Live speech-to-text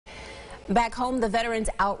Back home, the Veterans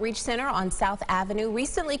Outreach Center on South Avenue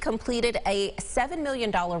recently completed a $7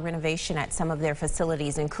 million renovation at some of their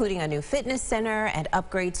facilities, including a new fitness center and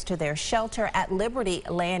upgrades to their shelter at Liberty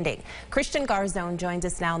Landing. Christian Garzone joins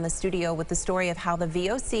us now in the studio with the story of how the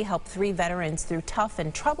VOC helped 3 veterans through tough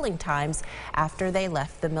and troubling times after they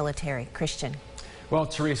left the military. Christian. Well,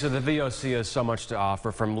 Teresa, the VOC has so much to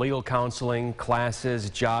offer, from legal counseling, classes,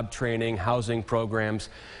 job training, housing programs.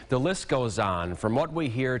 The list goes on. From what we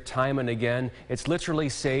hear time and again, it's literally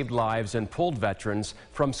saved lives and pulled veterans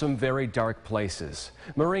from some very dark places.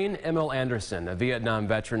 Marine Emil Anderson, a Vietnam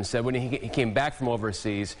veteran, said when he came back from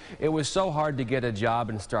overseas, it was so hard to get a job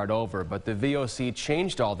and start over, but the VOC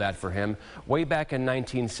changed all that for him way back in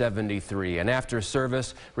 1973, and after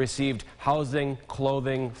service received housing,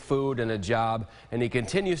 clothing, food, and a job, and he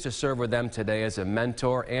continues to serve with them today as a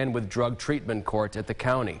mentor and with drug treatment court at the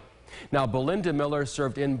county. Now, Belinda Miller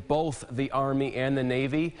served in both the Army and the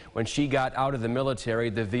Navy. When she got out of the military,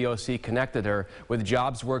 the VOC connected her with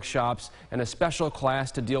jobs workshops and a special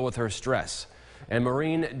class to deal with her stress. And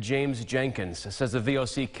Marine James Jenkins says the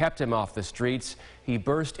VOC kept him off the streets. He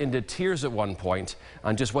burst into tears at one point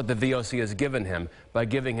on just what the VOC has given him by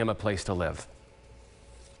giving him a place to live.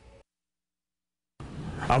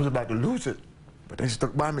 I was about to lose it, but they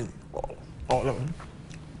stuck by me, all of them.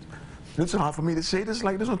 It's hard for me to say this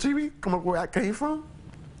like this on TV, come up where I came from.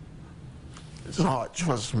 It's hard,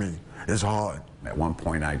 trust me, it's hard. At one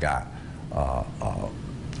point I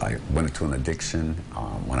went into an addiction.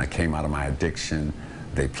 When I came out of my addiction,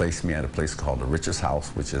 they placed me at a place called the Richest House,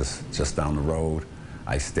 which is just down the road.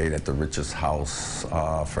 I stayed at the Richest House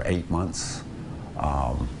for 8 months.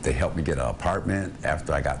 They helped me get an apartment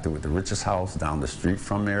after I got through with the Richest House down the street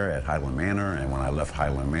from there at Highland Manor. And when I left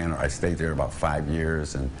Highland Manor, I stayed there about 5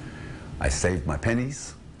 years, and I saved my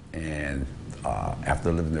pennies. And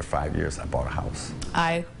after living there 5 years, I bought a house.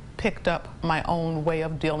 I picked up my own way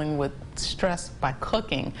of dealing with stress by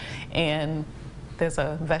cooking, and there's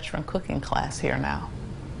a veteran cooking class here now.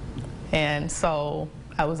 And so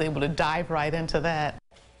I was able to dive right into that.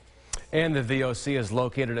 And the VOC is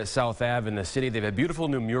located at South Ave in the city. They have a beautiful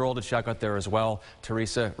new mural to check out there as well.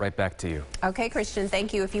 Teresa, right back to you. Okay, Christian,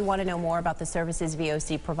 thank you. If you want to know more about the services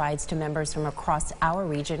VOC provides to members from across our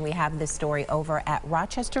region, we have this story over at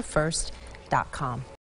rochesterfirst.com.